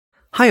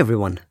Hi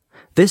everyone,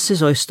 this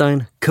is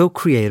Øystein,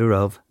 co-creator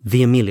of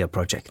the Amelia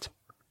Project.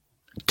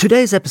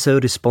 Today's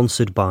episode is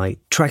sponsored by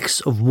Tracks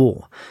of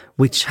War,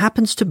 which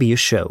happens to be a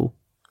show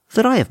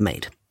that I have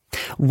made.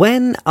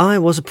 When I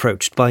was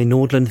approached by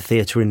Nordland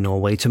Theatre in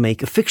Norway to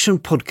make a fiction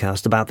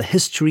podcast about the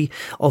history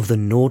of the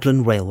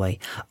Nordland Railway,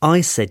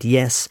 I said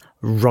yes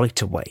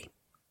right away.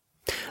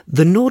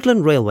 The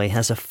Nordland Railway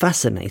has a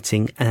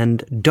fascinating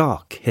and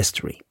dark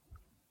history.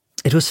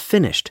 It was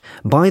finished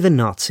by the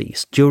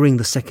Nazis during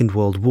the Second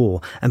World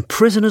War, and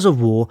prisoners of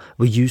war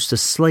were used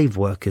as slave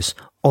workers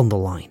on the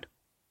line.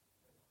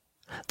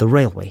 The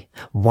railway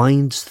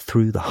winds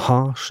through the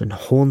harsh and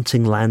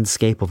haunting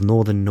landscape of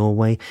northern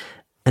Norway,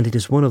 and it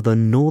is one of the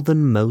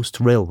northernmost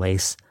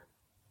railways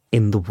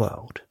in the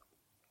world.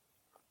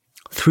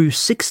 Through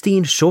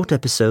 16 short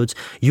episodes,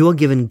 you are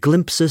given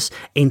glimpses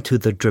into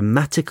the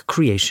dramatic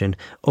creation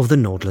of the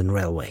Nordland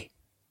Railway.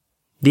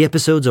 The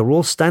episodes are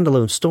all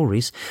standalone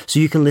stories, so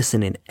you can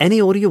listen in any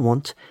order you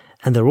want,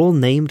 and they're all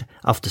named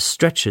after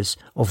stretches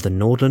of the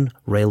Nordland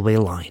Railway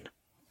line.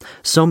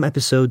 Some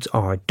episodes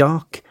are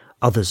dark,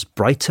 others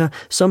brighter,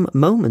 some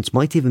moments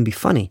might even be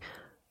funny.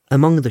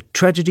 Among the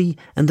tragedy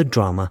and the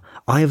drama,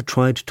 I have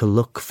tried to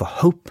look for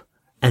hope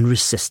and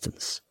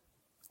resistance.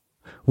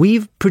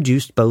 We've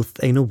produced both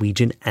a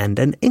Norwegian and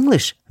an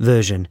English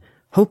version,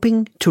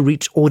 hoping to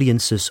reach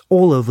audiences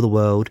all over the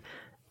world,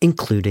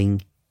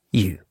 including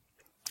you.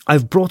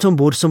 I've brought on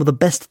board some of the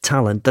best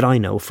talent that I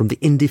know from the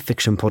indie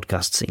fiction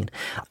podcast scene.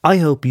 I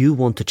hope you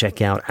want to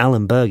check out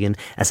Alan Bergen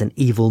as an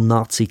evil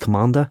Nazi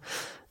commander,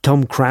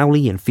 Tom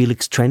Crowley and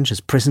Felix Trench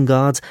as prison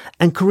guards,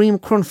 and Kareem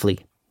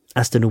Kronfli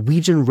as the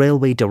Norwegian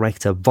railway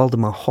director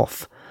Valdemar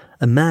Hoff,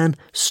 a man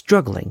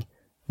struggling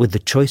with the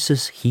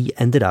choices he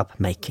ended up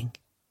making.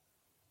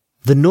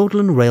 The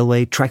Nordland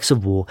Railway Tracks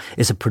of War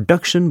is a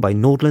production by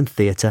Nordland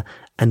Theatre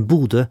and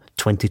Bodø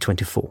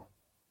 2024.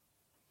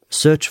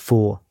 Search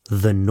for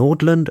The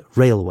Nordland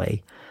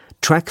Railway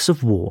Tracks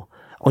of War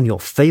on your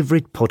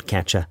favourite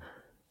podcatcher,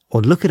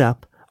 or look it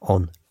up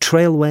on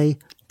trailway.no.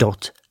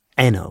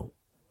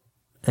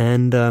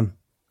 And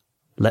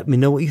let me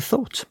know what you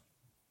thought.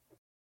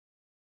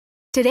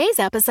 Today's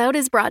episode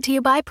is brought to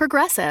you by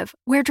Progressive,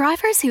 where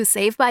drivers who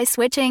save by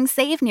switching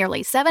save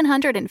nearly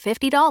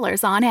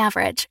 $750 on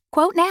average.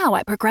 Quote now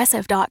at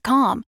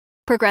Progressive.com.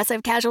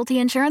 Progressive Casualty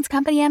Insurance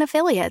Company and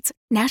Affiliates.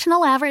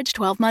 National average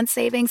 12-month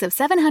savings of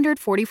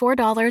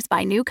 $744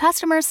 by new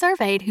customers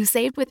surveyed who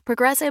saved with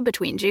Progressive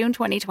between June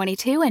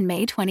 2022 and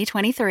May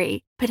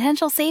 2023.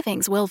 Potential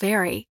savings will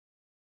vary.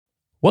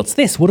 What's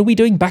this? What are we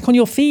doing back on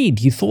your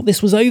feed? You thought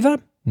this was over?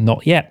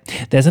 Not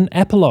yet. There's an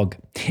epilogue.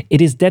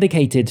 It is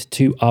dedicated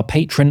to our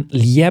patron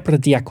Liebre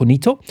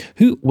Diaconito,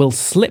 who will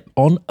slip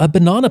on a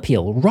banana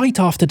peel right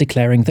after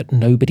declaring that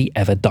nobody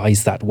ever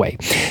dies that way.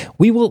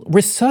 We will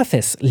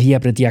resurface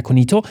Liebre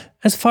Diaconito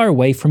as far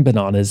away from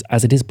bananas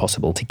as it is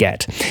possible to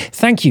get.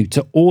 Thank you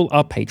to all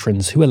our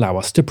patrons who allow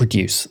us to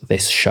produce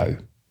this show.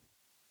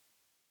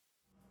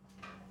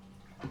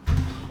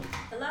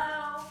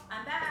 Hello,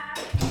 I'm back.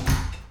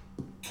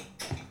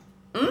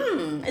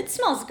 It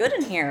smells good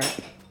in here.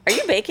 Are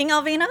you baking,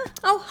 Alvina?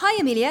 Oh, hi,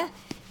 Amelia.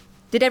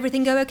 Did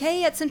everything go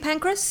okay at St.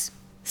 Pancras?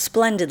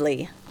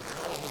 Splendidly.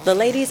 The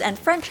ladies and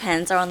French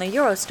hens are on the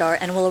Eurostar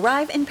and will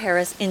arrive in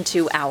Paris in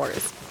 2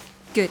 hours.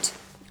 Good.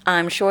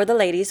 I'm sure the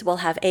ladies will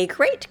have a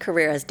great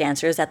career as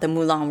dancers at the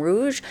Moulin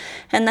Rouge,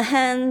 and the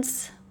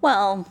hens,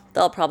 well,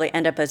 they'll probably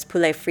end up as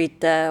poulet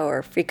frite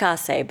or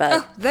fricassee, but...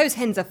 Oh, those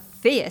hens are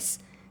fierce.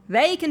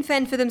 They can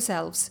fend for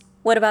themselves.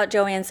 What about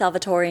Joey and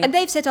Salvatore? And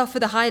they've set off for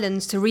the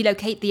Highlands to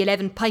relocate the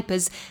 11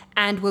 pipers,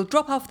 and will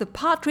drop off the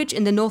partridge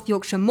in the North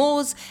Yorkshire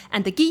moors,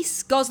 and the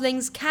geese,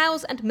 goslings,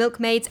 cows and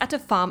milkmaids at a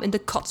farm in the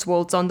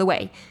Cotswolds on the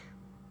way.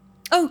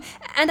 Oh,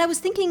 and I was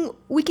thinking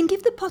we can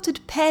give the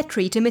potted pear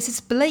tree to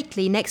Mrs.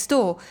 Blakely next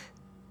door.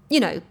 You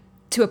know,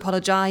 to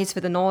apologise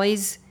for the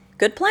noise.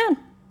 Good plan.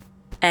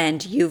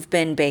 And you've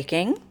been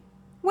baking?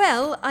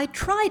 Well, I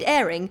tried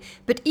airing,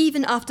 but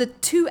even after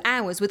 2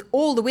 hours with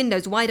all the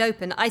windows wide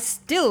open, I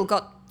still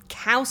got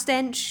cow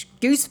stench,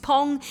 goose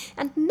pong,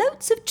 and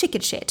notes of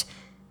chicken shit.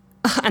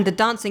 And the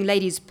dancing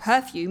lady's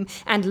perfume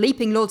and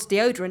leaping lord's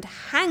deodorant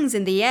hangs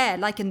in the air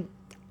like an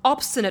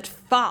obstinate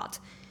fart.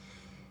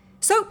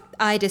 So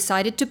I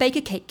decided to bake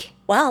a cake.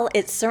 Well,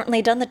 it's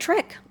certainly done the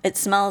trick. It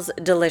smells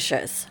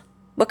delicious.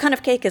 What kind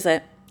of cake is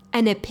it?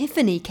 An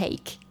epiphany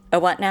cake. A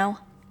what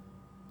now?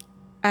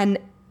 An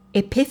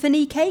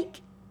epiphany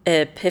cake?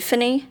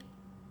 Epiphany?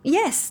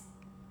 Yes.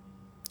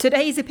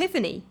 Today's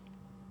Epiphany.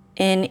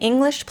 In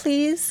English,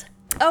 please?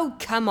 Oh,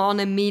 come on,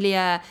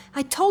 Amelia.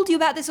 I told you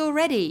about this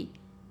already.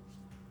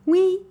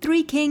 We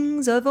 3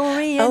 kings of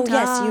Orient. Oh,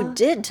 yes, you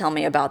did tell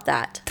me about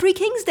that. 3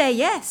 Kings Day,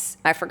 yes.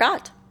 I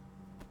forgot.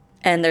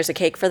 And there's a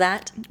cake for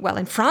that? Well,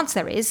 in France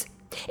there is.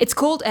 It's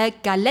called a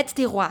galette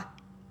des rois.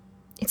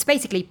 It's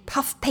basically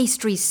puff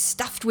pastry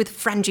stuffed with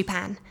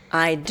frangipane.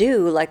 I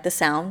do like the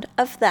sound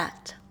of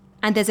that.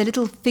 And there's a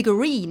little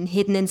figurine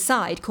hidden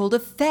inside called a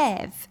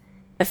fève.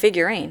 A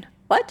figurine?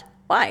 What?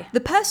 Why? The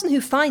person who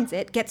finds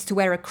it gets to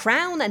wear a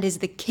crown and is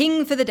the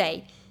king for the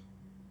day.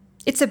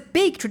 It's a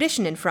big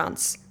tradition in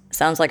France.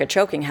 Sounds like a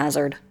choking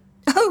hazard.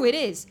 Oh, it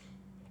is.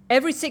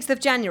 Every 6th of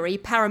January,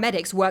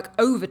 paramedics work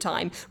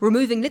overtime,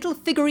 removing little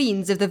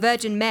figurines of the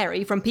Virgin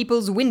Mary from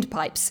people's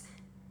windpipes.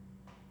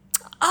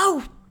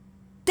 Oh,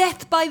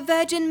 Death by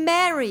Virgin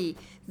Mary!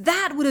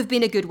 That would have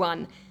been a good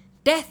one.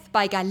 Death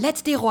by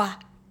Galette des Rois.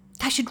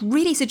 I should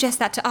really suggest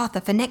that to Arthur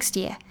for next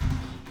year.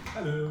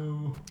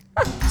 Hello.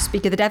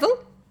 Speak of the devil?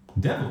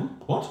 Devil?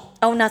 What?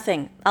 Oh,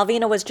 nothing.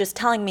 Alvina was just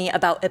telling me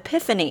about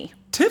Epiphany.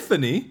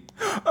 Tiffany?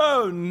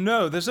 Oh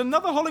no, there's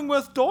another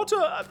Hollingworth daughter.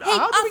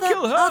 How do we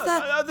kill her?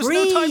 Arthur, There's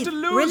breathe, no time to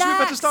lose. relax.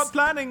 We better start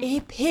planning.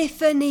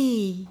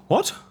 Epiphany.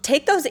 What?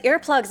 Take those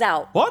earplugs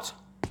out. What?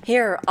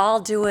 Here,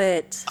 I'll do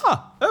it.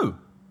 Oh,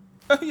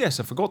 yes,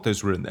 I forgot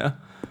those were in there.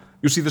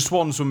 You see, the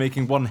Swans were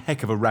making one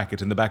heck of a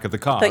racket in the back of the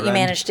car. But you and-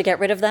 managed to get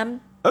rid of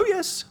them? Oh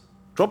yes,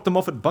 dropped them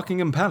off at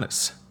Buckingham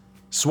Palace.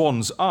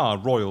 Swans are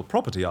royal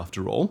property,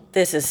 after all.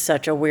 This is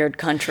such a weird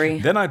country.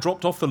 Then I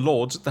dropped off the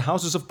Lords at the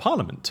Houses of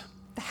Parliament.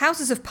 The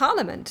Houses of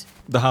Parliament.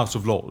 The House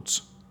of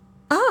Lords.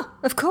 Ah,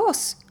 of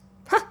course.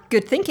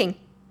 Good thinking.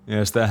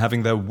 Yes, they're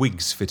having their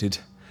wigs fitted.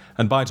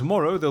 And by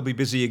tomorrow, they'll be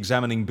busy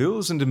examining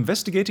bills and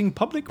investigating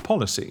public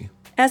policy.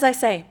 As I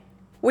say,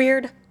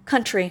 weird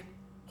country.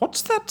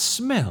 What's that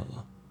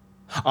smell?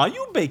 Are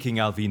you baking,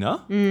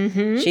 Alvina?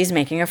 She's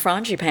making a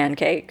frangipane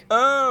cake.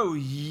 Oh,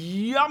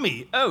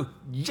 yummy. Oh,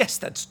 yes,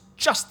 that's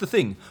just the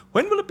thing.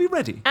 When will it be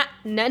ready?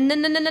 No.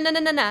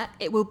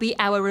 It will be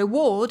our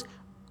reward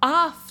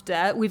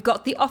after we've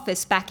got the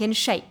office back in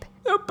shape.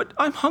 Oh, but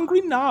I'm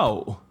hungry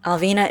now.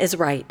 Alvina is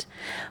right.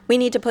 We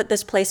need to put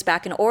this place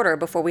back in order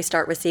before we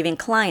start receiving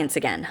clients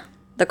again.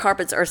 The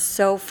carpets are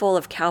so full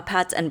of cow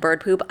pats and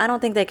bird poop, I don't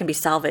think they can be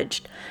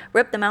salvaged.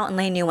 Rip them out and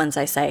lay new ones,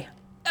 I say.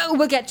 Oh,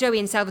 we'll get Joey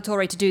and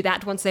Salvatore to do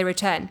that once they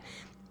return.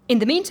 In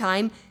the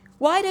meantime,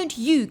 why don't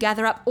you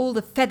gather up all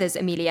the feathers,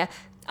 Amelia?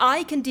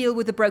 I can deal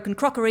with the broken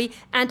crockery,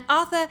 and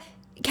Arthur,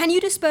 can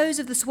you dispose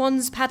of the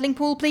Swans paddling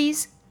pool,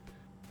 please?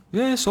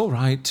 Yes, all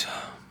right.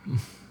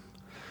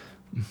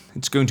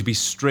 It's going to be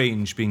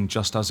strange being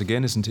just us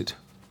again, isn't it?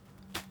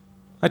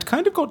 I'd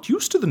kind of got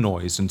used to the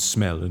noise and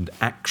smell and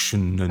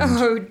action and...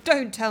 Oh,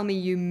 don't tell me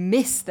you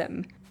miss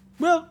them.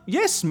 Well,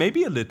 yes,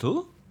 maybe a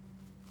little.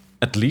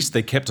 At least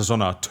they kept us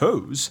on our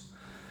toes.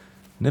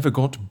 Never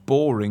got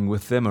boring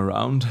with them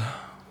around.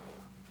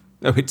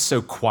 Oh, it's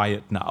so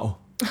quiet now.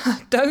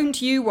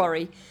 Don't you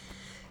worry.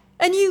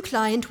 A new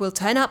client will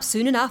turn up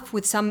soon enough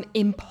with some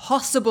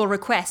impossible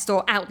request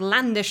or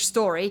outlandish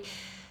story.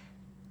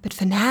 But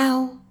for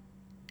now,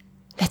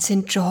 let's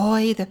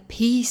enjoy the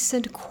peace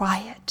and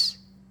quiet.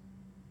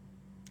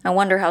 I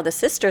wonder how the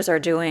sisters are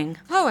doing.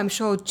 Oh, I'm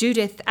sure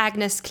Judith,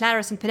 Agnes,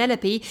 Clarice and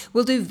Penelope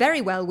will do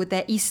very well with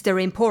their Easter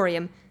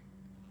emporium.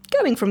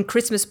 Going from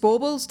Christmas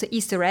baubles to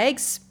Easter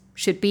eggs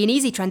should be an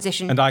easy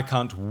transition. And I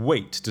can't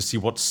wait to see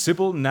what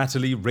Sybil,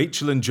 Natalie,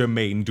 Rachel and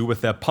Germaine do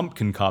with their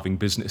pumpkin carving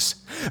business.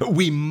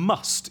 We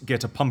must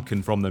get a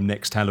pumpkin from them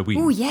next Halloween.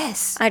 Oh,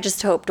 yes. I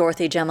just hope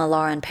Dorothy, Gemma,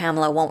 Laura and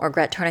Pamela won't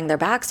regret turning their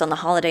backs on the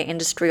holiday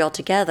industry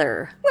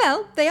altogether.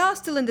 Well, they are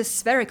still in the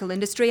spherical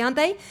industry, aren't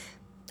they?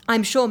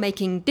 I'm sure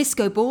making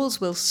disco balls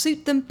will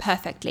suit them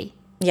perfectly.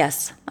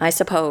 Yes, I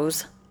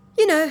suppose.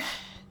 You know,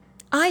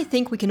 I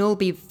think we can all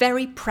be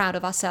very proud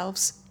of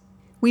ourselves.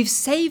 We've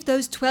saved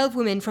those 12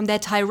 women from their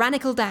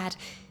tyrannical dad,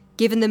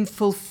 given them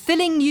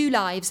fulfilling new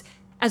lives,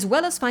 as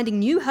well as finding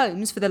new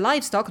homes for the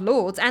livestock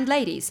lords and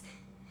ladies.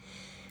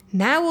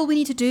 Now all we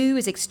need to do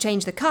is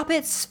exchange the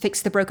carpets,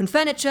 fix the broken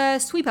furniture,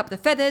 sweep up the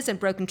feathers and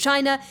broken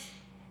china,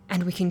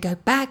 and we can go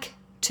back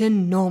to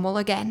normal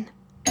again.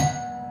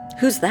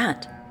 Who's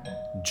that?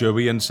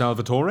 Joey and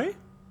Salvatore?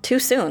 Too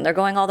soon. They're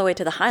going all the way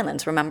to the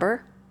Highlands,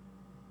 remember?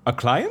 A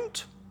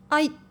client?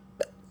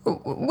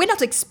 We're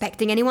not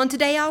expecting anyone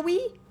today, are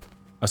we?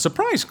 A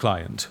surprise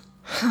client?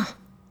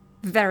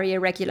 Very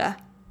irregular.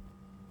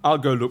 I'll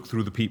go look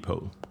through the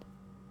peephole.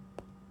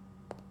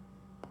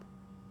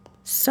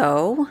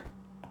 So?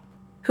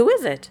 Who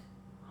is it?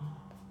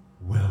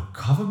 Well,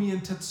 cover me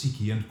in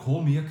tzatziki and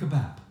call me a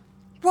kebab.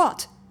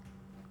 What?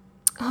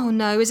 Oh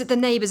no, is it the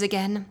neighbours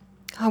again?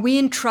 Are we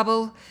in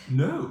trouble?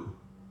 No.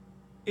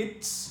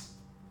 It's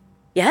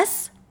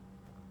Yes?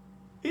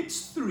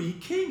 3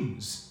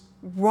 kings.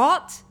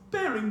 What?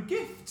 Bearing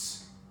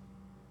gifts.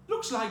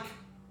 Looks like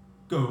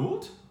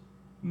gold,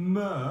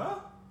 myrrh,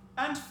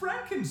 and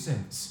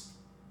frankincense.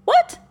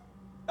 What?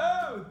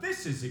 Oh,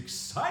 this is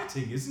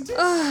exciting, isn't it?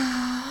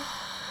 I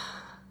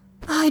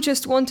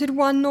just wanted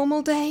one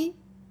normal day.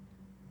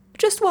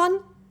 Just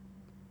one.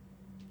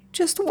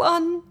 Just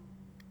one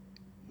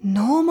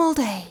normal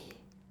day.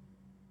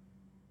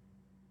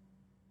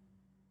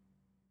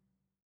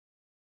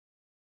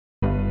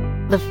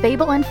 The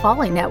Fable and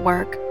Folly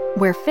Network,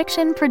 where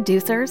fiction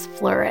producers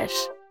flourish.